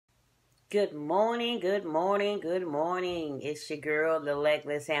Good morning, good morning, good morning. It's your girl, the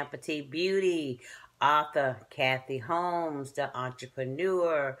Legless Amputee Beauty, author Kathy Holmes, the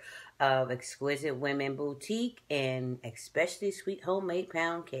entrepreneur of Exquisite Women Boutique and especially sweet homemade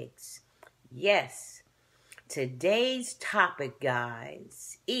pound cakes. Yes, today's topic,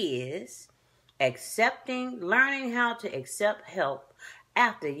 guys, is learning how to accept help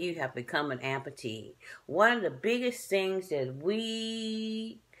after you have become an amputee. One of the biggest things that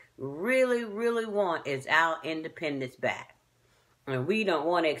we really want is our independence back. And we don't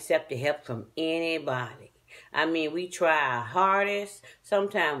want to accept the help from anybody. I mean, we try our hardest.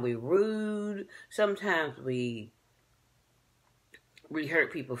 Sometimes we're rude. Sometimes we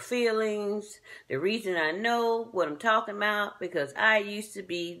hurt people's feelings. The reason I know what I'm talking about, because I used to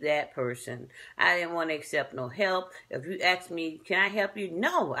be that person. I didn't want to accept no help. If you ask me, can I help you?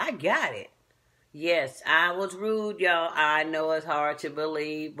 No, I got it. Yes, I was rude, y'all. I know it's hard to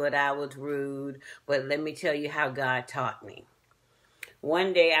believe, but I was rude. But let me tell you how God taught me.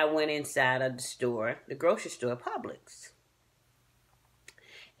 One day I went inside of the store, the grocery store, Publix.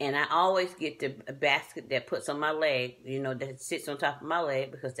 And I always get the basket that puts on my leg, that sits on top of my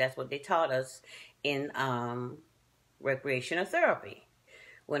leg, because that's what they taught us in recreational therapy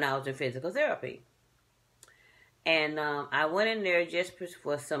when I was in physical therapy. And I went in there just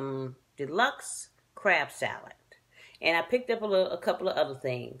for some deluxe crab salad. And I picked up a couple of other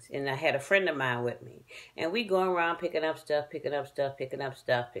things. And I had a friend of mine with me. And we going around picking up stuff.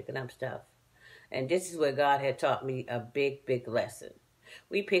 And this is where God had taught me a big lesson.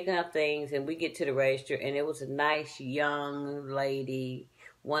 We picking up things and we get to the register, and it was a nice young lady,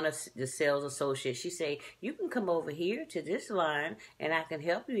 one of the sales associates. She said, you can come over here to this line and I can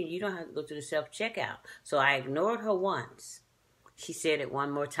help you, and you don't have to go to the self-checkout. So I ignored her once. She said it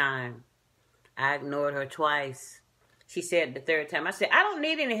one more time. I ignored her twice. She said it the third time. I said, I don't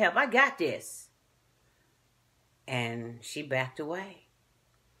need any help. I got this. And she backed away.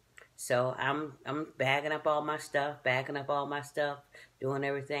 So I'm bagging up all my stuff, doing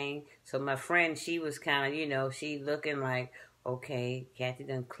everything. So my friend, she was kind of, she looking like, okay, Kathy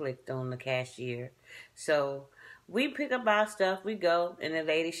done clicked on the cashier. So we pick up our stuff, we go, and the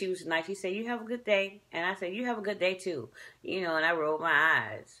lady, she was nice. She said, you have a good day. And I said, you have a good day too. And I rolled my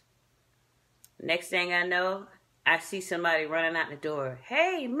eyes. Next thing I know, I see somebody running out the door.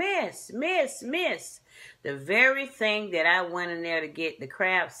 Hey, miss. The very thing that I went in there to get, the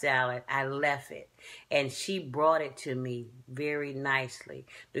crab salad, I left it. And she brought it to me very nicely.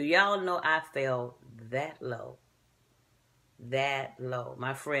 Do y'all know I fell that low? That low.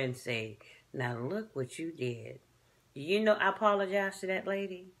 My friend said, now look what you did. I apologized to that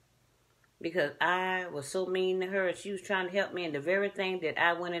lady. Because I was so mean to her. She was trying to help me. And the very thing that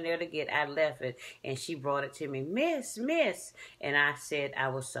I went in there to get, I left it. And she brought it to me. Miss. And I said I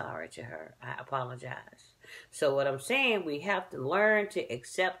was sorry to her. I apologize. So what I'm saying, we have to learn to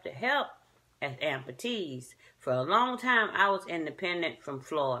accept the help as amputees. For a long time, I was independent from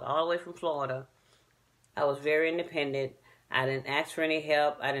Florida. All the way from Florida. I was very independent. I didn't ask for any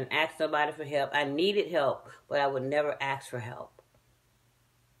help. I didn't ask nobody for help. I needed help. But I would never ask for help.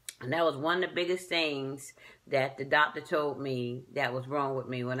 And that was one of the biggest things that the doctor told me that was wrong with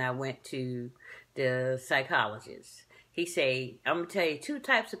me when I went to the psychologist. He said, I'm going to tell you two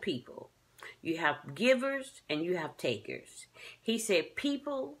types of people. You have givers and you have takers. He said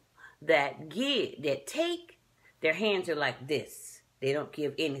people that take, their hands are like this. They don't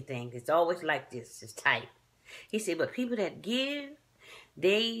give anything. It's always like this. It's tight. He said, but people that give,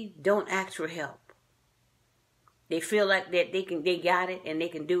 they don't ask for help. They feel like that they got it and they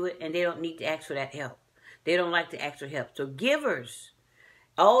can do it, and they don't need to ask for that help. They don't like to ask for help. So givers,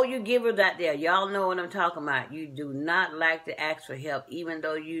 all you givers out there, y'all know what I'm talking about. You do not like to ask for help, even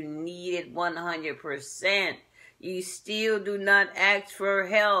though you need it 100%. You still do not ask for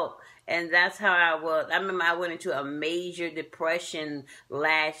help. And that's how I was. I remember I went into a major depression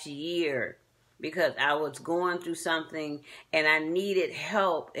last year, because I was going through something and I needed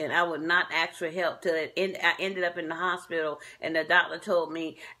help, and I would not ask for help till I ended up in the hospital, and the doctor told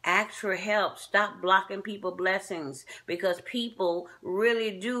me, ask for help. Stop blocking people's blessings, because people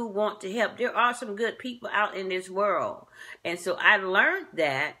really do want to help. There are some good people out in this world. And so I learned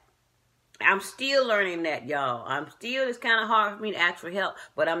that. I'm still learning that, y'all. It's kind of hard for me to ask for help,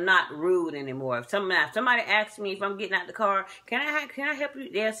 but I'm not rude anymore. If somebody asks me if I'm getting out the car, can I help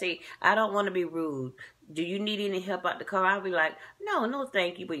you? They'll say, I don't want to be rude. Do you need any help out the car? I'll be like, no,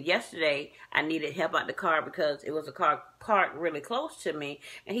 thank you. But yesterday, I needed help out the car because it was a car parked really close to me.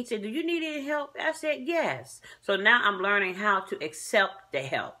 And he said, do you need any help? I said, yes. So now I'm learning how to accept the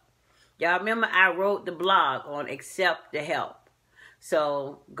help. Y'all remember I wrote the blog on accept the help.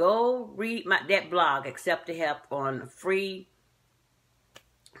 So go read that blog, Accept the Help, on free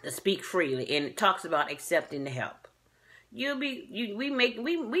to speak freely, and it talks about accepting the help.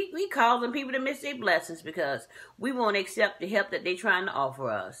 We causing people to miss their blessings because we won't accept the help that they're trying to offer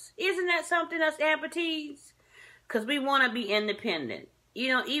us. Isn't that something, us amputees? Because we want to be independent. You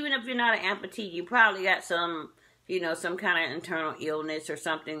know, even if you're not an amputee, you probably got some, some kind of internal illness or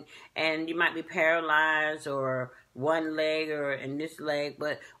something, and you might be paralyzed or one leg or in this leg,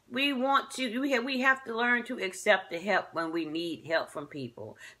 but we have to learn to accept the help when we need help from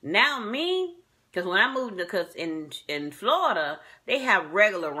people. Now me, because when I moved, because in Florida, they have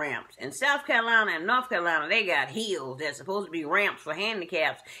regular ramps. In South Carolina and North Carolina, they got hills that's supposed to be ramps for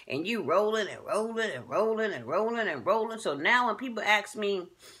handicaps, and you rolling and rolling and rolling and rolling and rolling. So now when people ask me,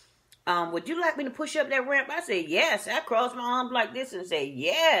 would you like me to push up that ramp? I say, yes. I cross my arms like this and say,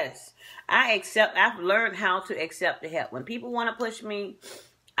 yes. I've learned how to accept the help. When people want to push me,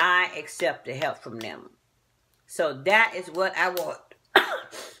 I accept the help from them. So that is what I want.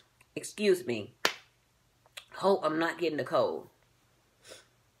 Excuse me. Hope I'm not getting a cold.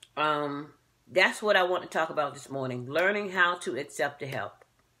 That's what I want to talk about this morning. Learning how to accept the help.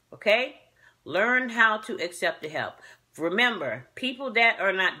 Okay? Learn how to accept the help. Remember, people that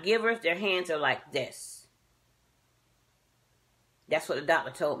are not givers, their hands are like this. That's what the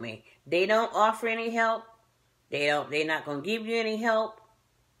doctor told me. They don't offer any help. They're not going to give you any help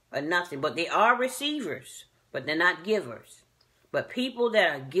or nothing. But they are receivers, but they're not givers. But people that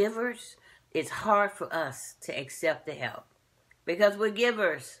are givers, it's hard for us to accept the help. Because we're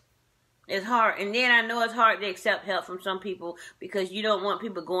givers. It's hard. And then I know it's hard to accept help from some people because you don't want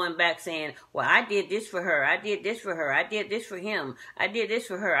people going back saying, well, I did this for her. I did this for her. I did this for him. I did this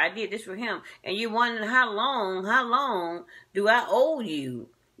for her. I did this for him. And you're wondering how long do I owe you?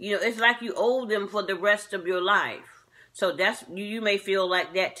 You know, it's like you owe them for the rest of your life. So that's, you may feel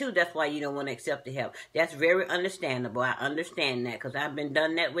like that too. That's why you don't want to accept the help. That's very understandable. I understand that because I've been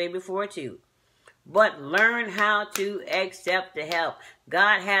done that way before too. But learn how to accept the help.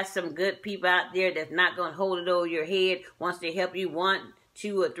 God has some good people out there that's not going to hold it over your head once they help you 1,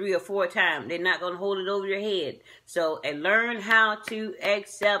 2, or 3, or 4 times. They're not going to hold it over your head. So, and learn how to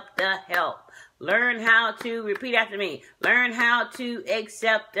accept the help. Learn how to, repeat after me, learn how to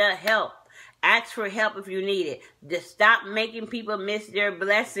accept the help. Ask for help if you need it. Just stop making people miss their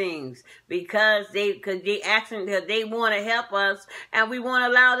blessings because they asking because they want to help us and we want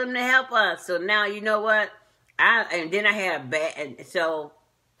to allow them to help us. So now you know what? So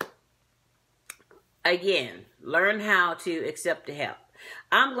again, learn how to accept the help.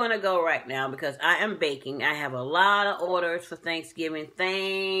 I'm going to go right now because I am baking. I have a lot of orders for Thanksgiving.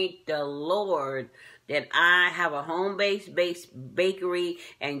 Thank the Lord that I have a home-based bakery.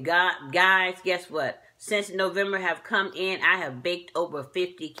 And guys, guess what? Since November have come in, I have baked over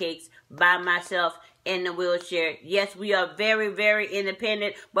 50 cakes by myself in the wheelchair. Yes, we are very, very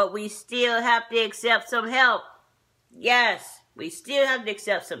independent, but we still have to accept some help. Yes, we still have to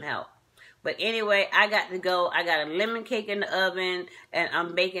accept some help. But anyway, I got to go. I got a lemon cake in the oven, and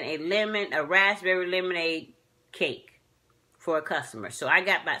I'm baking a raspberry lemonade cake for a customer. So I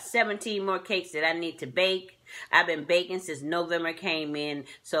got about 17 more cakes that I need to bake. I've been baking since November came in,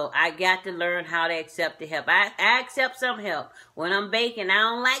 so I got to learn how to accept the help. I accept some help. When I'm baking, I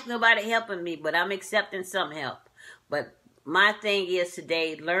don't like nobody helping me, but I'm accepting some help. But my thing is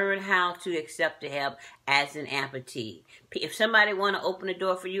today, learn how to accept the help as an amputee. If somebody want to open the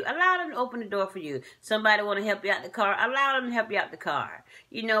door for you, allow them to open the door for you. Somebody want to help you out the car, allow them to help you out the car.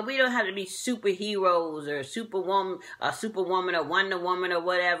 You know, we don't have to be superheroes or superwoman or Wonder Woman or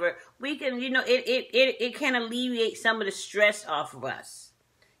whatever. We can, you know, it can alleviate some of the stress off of us.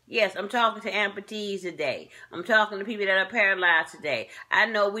 Yes, I'm talking to amputees today. I'm talking to people that are paralyzed today. I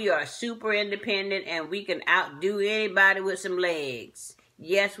know we are super independent and we can outdo anybody with some legs.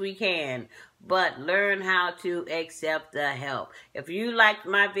 Yes, we can. But learn how to accept the help. If you liked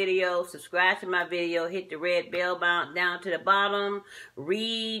my video, subscribe to my video. Hit the red bell down to the bottom.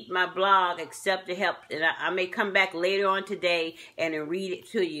 Read my blog, Accept the Help. And I may come back later on today and read it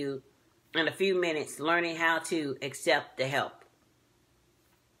to you in a few minutes. Learning how to accept the help.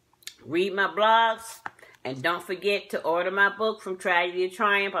 Read my blogs, and don't forget to order my book, From Tragedy to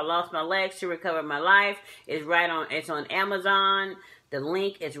Triumph. I Lost My Legs to Recover My Life. It's on Amazon. The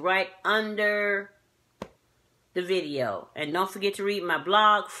link is right under the video. And don't forget to read my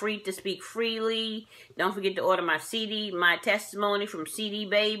blog, Free to Speak Freely. Don't forget to order my CD, My Testimony from CD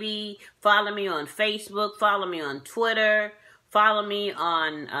Baby. Follow me on Facebook. Follow me on Twitter. Follow me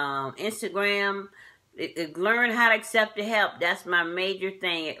on Instagram. Learn how to accept the help. That's my major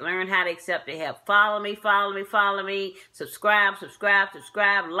thing. Learn how to accept the help. Follow me, follow me, follow me. Subscribe, subscribe,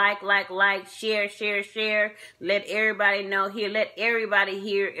 subscribe. Like, share, share, share. Let everybody know here. Let everybody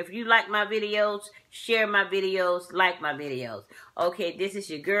hear. If you like my videos, share my videos, like my videos. Okay, this is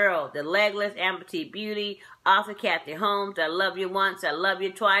your girl, the Legless Amputee Beauty, author Kathy Holmes. I love you once, I love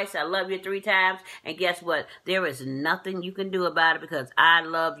you twice, I love you 3 times. And guess what? There is nothing you can do about it because I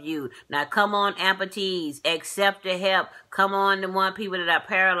love you. Now come on, amputees, accept the help. Come on, the one people that are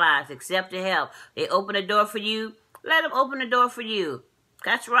paralyzed, accept the help. They open the door for you, let them open the door for you.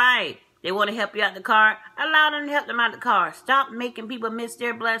 That's right. They want to help you out the car. Allow them to help them out the car. Stop making people miss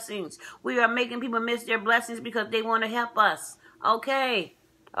their blessings. We are making people miss their blessings because they want to help us. Okay.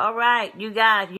 All right. You guys.